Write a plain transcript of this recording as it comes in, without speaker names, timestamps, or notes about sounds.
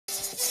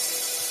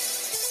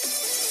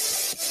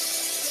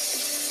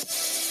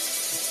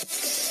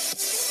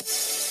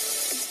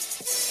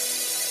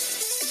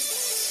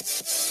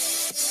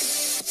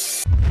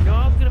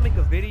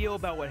video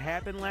about what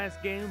happened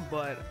last game,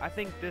 but I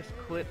think this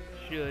clip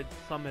should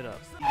sum it up.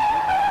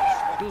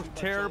 It was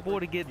terrible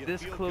to get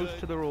this close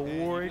to the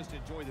reward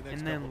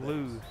and then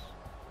lose.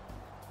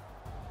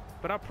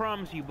 But I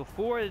promise you,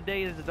 before the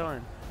day is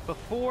done,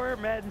 before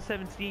Madden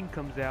 17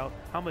 comes out,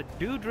 I'm gonna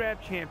do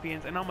draft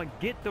champions and I'm gonna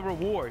get the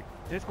reward.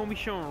 And it's gonna be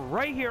shown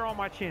right here on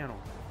my channel.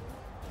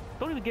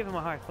 Don't even give him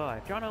a high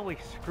five. John always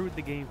screwed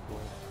the game for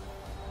us.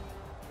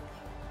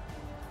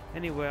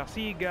 Anyway, I'll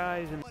see you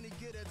guys. And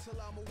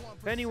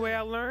anyway,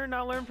 I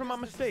learned from my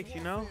mistakes,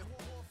 you know.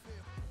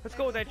 Let's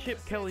go with that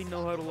Chip Kelly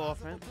no-huddle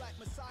offense.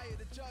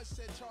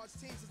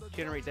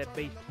 Generate that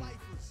base team.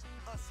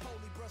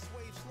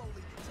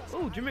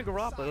 Ooh, Jimmy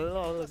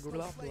Garoppolo.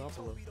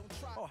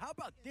 Oh, how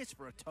about this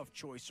for a tough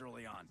choice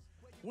early on?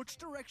 Which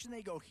direction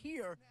they go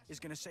here is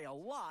going to say a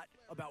lot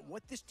about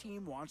what this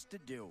team wants to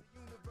do.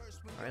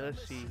 All right,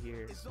 let's see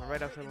here. My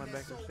right outside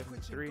linebacker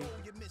 73. Right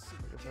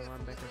outside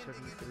linebacker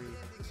 73.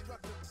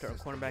 Start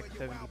cornerback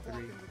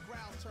 73.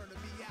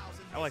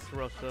 I like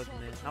Terrell Suggs,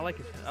 man. I like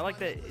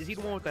that. Is he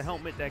the one with the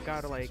helmet that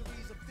got like?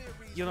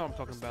 You know what I'm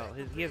talking about.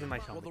 He has a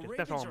nice helmet. Well, the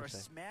That's all I'm Ravens are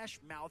a saying.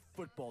 smash-mouth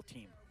football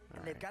team,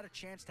 and they've got a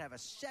chance to have a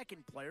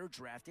second player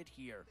drafted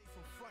here.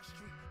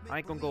 I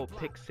ain't gonna go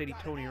pick City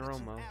Tony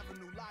Romo.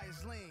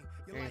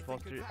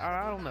 Foster.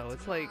 I don't know.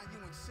 It's like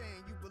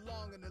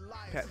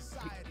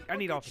I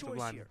need offensive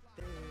line.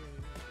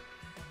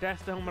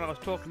 That's the helmet I was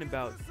talking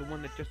about. The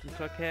one that Justin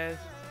Tuck has.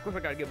 Of course, I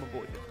gotta get my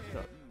boy Justin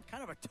Tuck.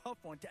 Kind of a tough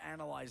one to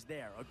analyze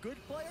there. A good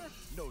player,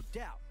 no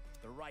doubt.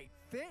 The right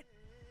fit,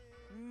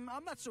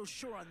 I'm not so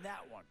sure on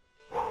that one.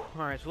 All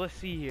right, so let's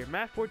see here.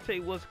 Matt Forte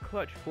was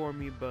clutch for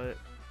me, but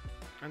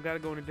I gotta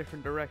go in a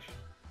different direction.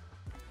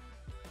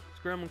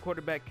 Scrambling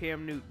quarterback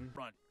Cam Newton.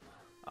 Run.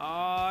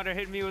 Oh, they're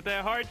hitting me with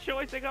that hard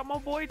choice. They got my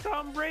boy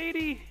Tom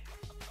Brady.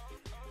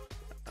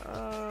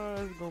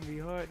 This is gonna be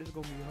hard. This is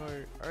gonna be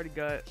hard. I already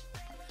got.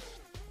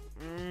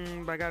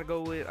 But I gotta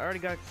go with. I already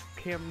got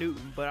Cam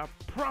Newton, but I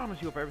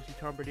promise you, if I ever see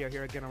Tom Brady out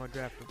here again, I'm gonna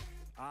draft him.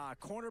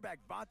 Cornerback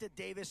Vontae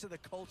Davis of the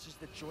Colts is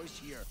the choice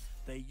here.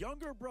 The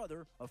younger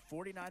brother of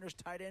 49ers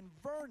tight end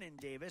Vernon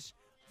Davis.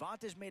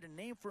 Vontae's made a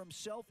name for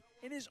himself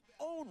in his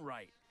own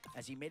right,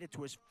 as he made it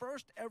to his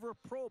first ever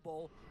Pro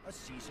Bowl a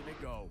season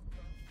ago.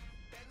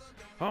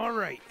 All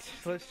right,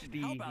 let's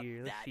see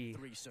here. Let's see.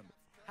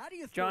 How do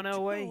you John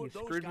Elway, you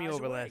screwed me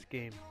over last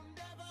game.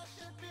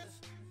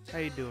 How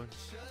you doing?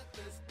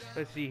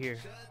 Let's see here.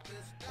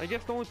 I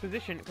guess the only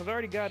position, because I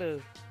already got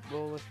a,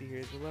 well, let's see here.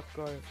 It's a left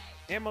guard.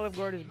 And my left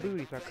guard is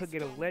Booty, so I could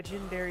get a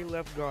legendary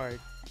left guard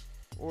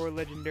or a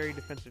legendary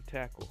defensive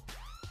tackle.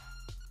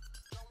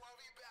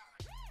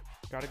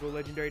 Gotta go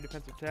legendary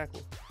defensive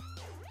tackle.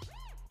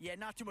 Yeah,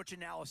 not too much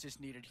analysis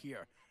needed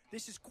here.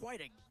 This is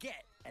quite a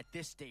get at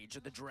this stage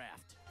of the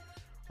draft.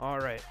 All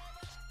right.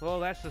 Well,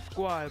 that's the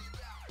squad.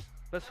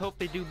 Let's hope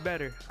they do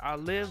better. I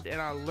lived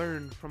and I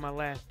learned from my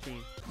last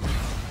team.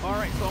 All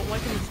right, so I'm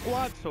liking the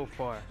squad so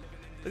far.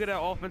 Look at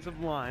that offensive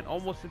line.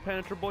 Almost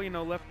impenetrable, you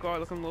know, left guard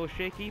looking a little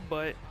shaky,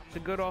 but it's a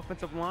good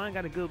offensive line.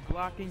 Got a good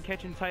blocking,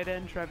 catching tight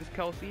end, Travis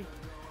Kelce.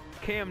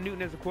 Cam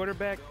Newton as a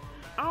quarterback.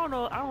 I don't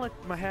know. I don't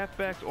like my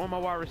halfbacks or my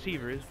wide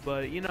receivers,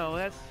 but, you know,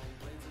 that's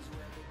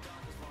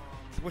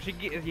what you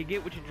get. You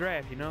get what you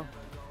draft, you know.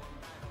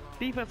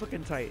 Defense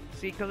looking tight.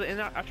 See, because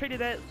I traded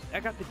that. I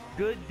got the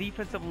good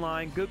defensive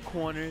line, good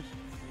corners.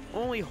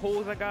 Only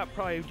holes I got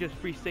probably just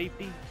free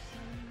safety.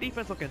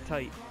 Defense looking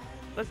tight.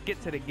 Let's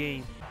get to the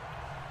game.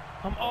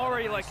 I'm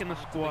already liking the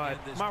squad.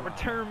 My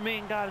return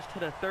man got us to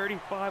the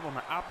 35 on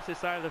the opposite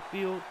side of the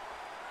field.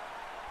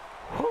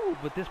 Whew,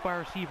 but this wide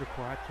receiver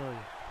core, I tell you.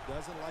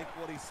 Doesn't like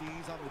what he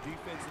sees on the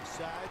defensive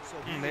side, so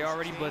they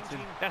already blitzing.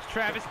 That's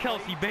Travis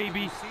Kelce,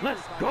 baby.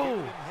 Let's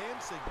go.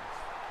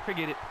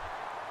 Forget it.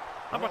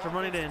 I'm about to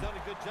run it in.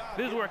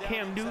 This is where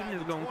Cam Newton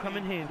is going to come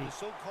in handy.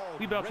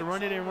 We about to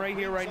run it in right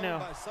here, right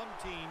now.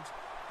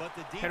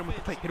 Hit him with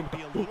the plate. Hit him with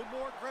the plate.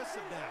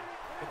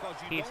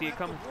 He didn't see it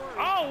coming.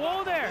 Oh,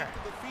 whoa there.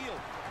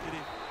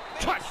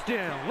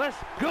 Touchdown. Let's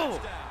go.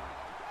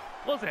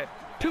 What's that?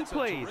 Two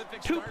plays.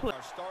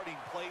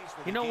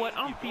 You know what?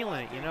 I'm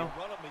feeling it, you know.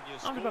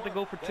 I'm about to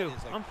go for two.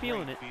 I'm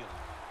feeling it.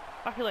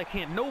 I feel like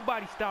can't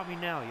nobody stop me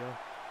now, yo.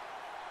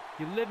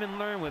 You live and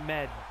learn with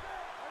Madden.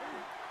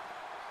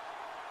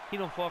 He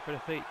don't fall for the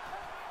fate.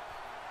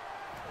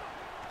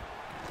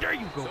 There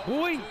you go,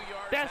 boy.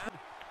 That's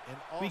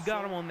we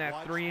got him on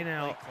that 3 and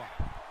out.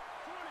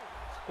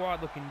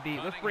 Squad looking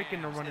deep. Let's break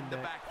in the running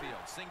back.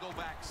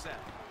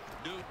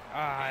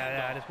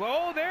 That is well.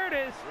 Oh, there it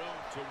is.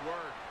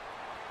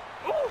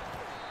 Ooh.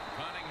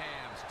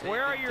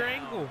 Where are your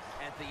ankles?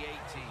 At the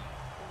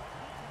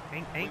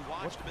 18. We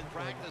watched him in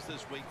practice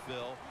this week,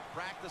 Phil.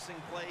 Practicing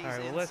plays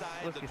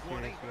inside the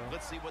 20.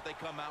 Let's see what they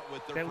come out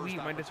with their first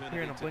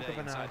opportunity today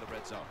inside the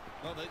red zone.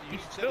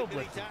 He's still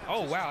blitzing.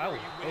 Oh, wow.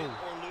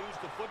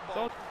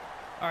 All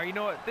right, you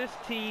know what? This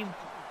team...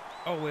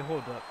 Oh, wait,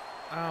 hold up.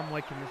 I'm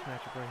liking this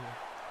matchup right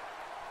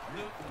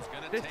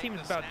here. This team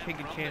is about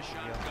taking chances,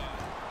 yo.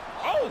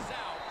 Oh!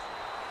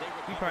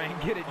 He probably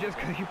didn't get it just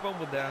because he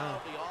fumbled that, huh?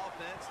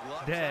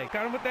 Dag.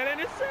 Got him with that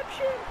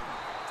interception.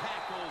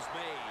 tackle's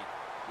made.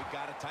 We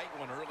got a tight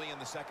one early in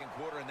the second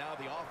quarter, and now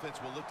the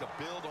offense will look to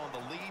build on the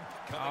lead.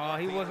 Oh,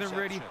 he wasn't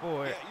ready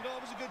for it. Yeah, you know,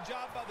 it was a good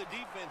job by the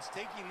defense,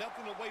 taking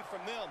nothing away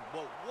from them.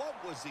 But what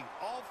was the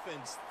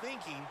offense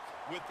thinking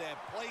with that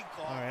play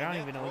call? All right, I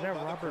don't even know. Is that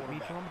Robert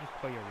Meacham? I'm just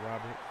play a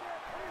Robert.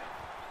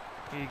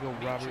 Here you go,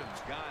 Robert.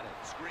 Got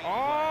it.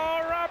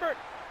 Oh, Robert!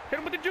 Hit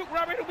him with the juke,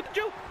 Robert. Hit him with the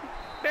juke.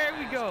 There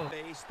we go.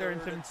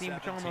 3rd and 17,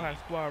 but y'all don't know how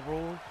squad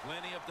rolls.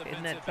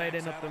 Isn't that tight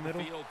end up the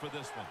middle? For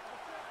this one.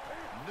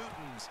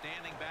 Newton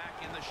standing back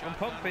in the I'm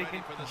pump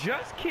faking. For the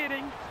just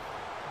kidding.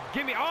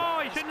 Give me.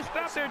 Oh, he shouldn't have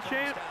stopped there,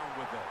 champ.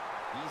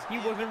 He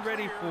wasn't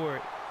ready for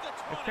it.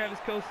 If Travis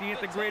Kelce ain't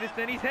the greatest,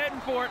 then he's heading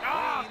for it.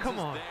 Oh, come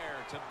on.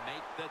 There to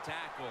make the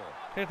tackle.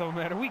 It don't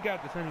matter. We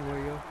got this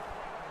anyway, yo.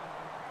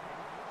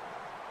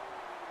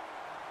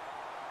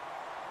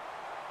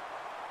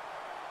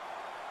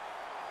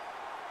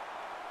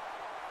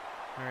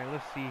 All right,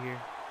 let's see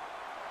here.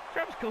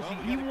 Travis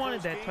Kelce, he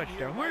wanted that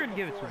touchdown. We're going to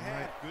give it to him,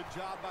 right? Good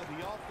job by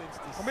the offense.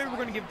 Or maybe we're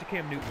going to give it to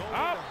Cam Newton.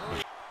 Oh!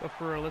 But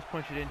for real, let's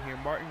punch it in here.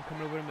 Martin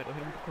coming over the middle.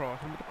 Hit him with the cross.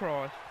 Hit him with the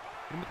cross.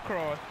 Hit him with the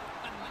cross.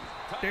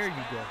 There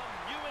you go.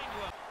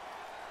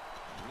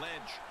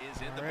 Lynch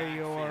is in the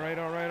backfield. All right,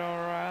 all right,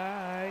 all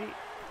right.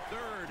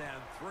 3rd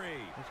and 3.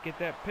 Let's get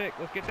that pick.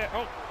 Let's get that.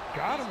 Oh,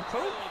 got him,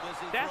 coach.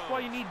 That's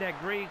why you need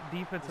that great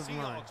defensive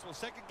line.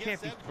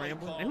 Can't be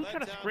scrambling. And who's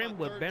trying to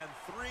scramble at Ben?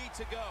 3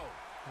 to go.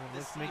 Well,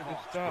 let's make this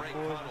stop,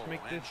 boys. Let's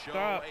make this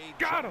stop.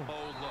 Got him!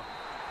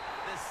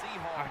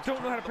 I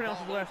don't know how to pronounce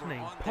his last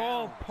name.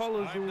 Paul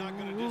Polozulu.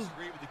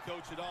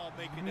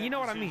 You know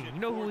what I mean. You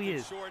know who he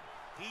is.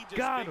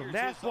 Got him.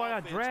 That's why I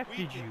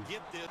drafted you.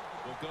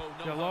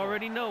 Y'all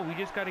already know. We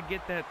just got to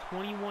get that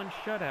 21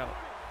 shutout.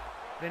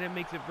 Then it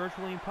makes it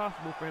virtually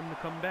impossible for him to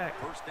come back.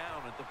 First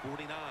down at the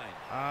 49.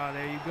 Ah,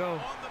 there you go.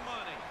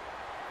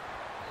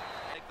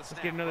 Let's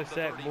get another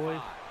sack,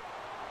 boys.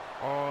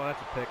 Oh,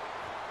 that's a pick.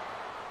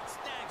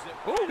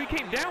 Oh, he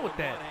came down with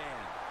that.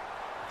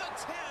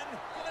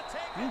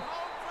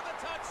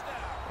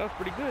 That was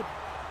pretty good.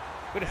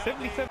 With a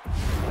 77.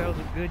 That was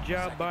a good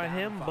job by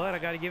him, but I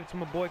got to give it to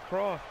my boy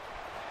Croft.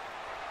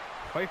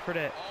 Fight for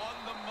that.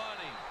 On the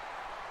money.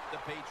 The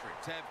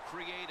Patriots have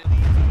created.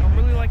 I'm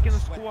really liking the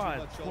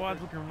squad. The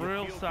squad's looking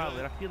real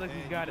solid. I feel like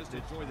we got it.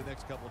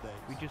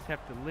 We just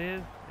have to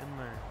live and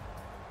learn.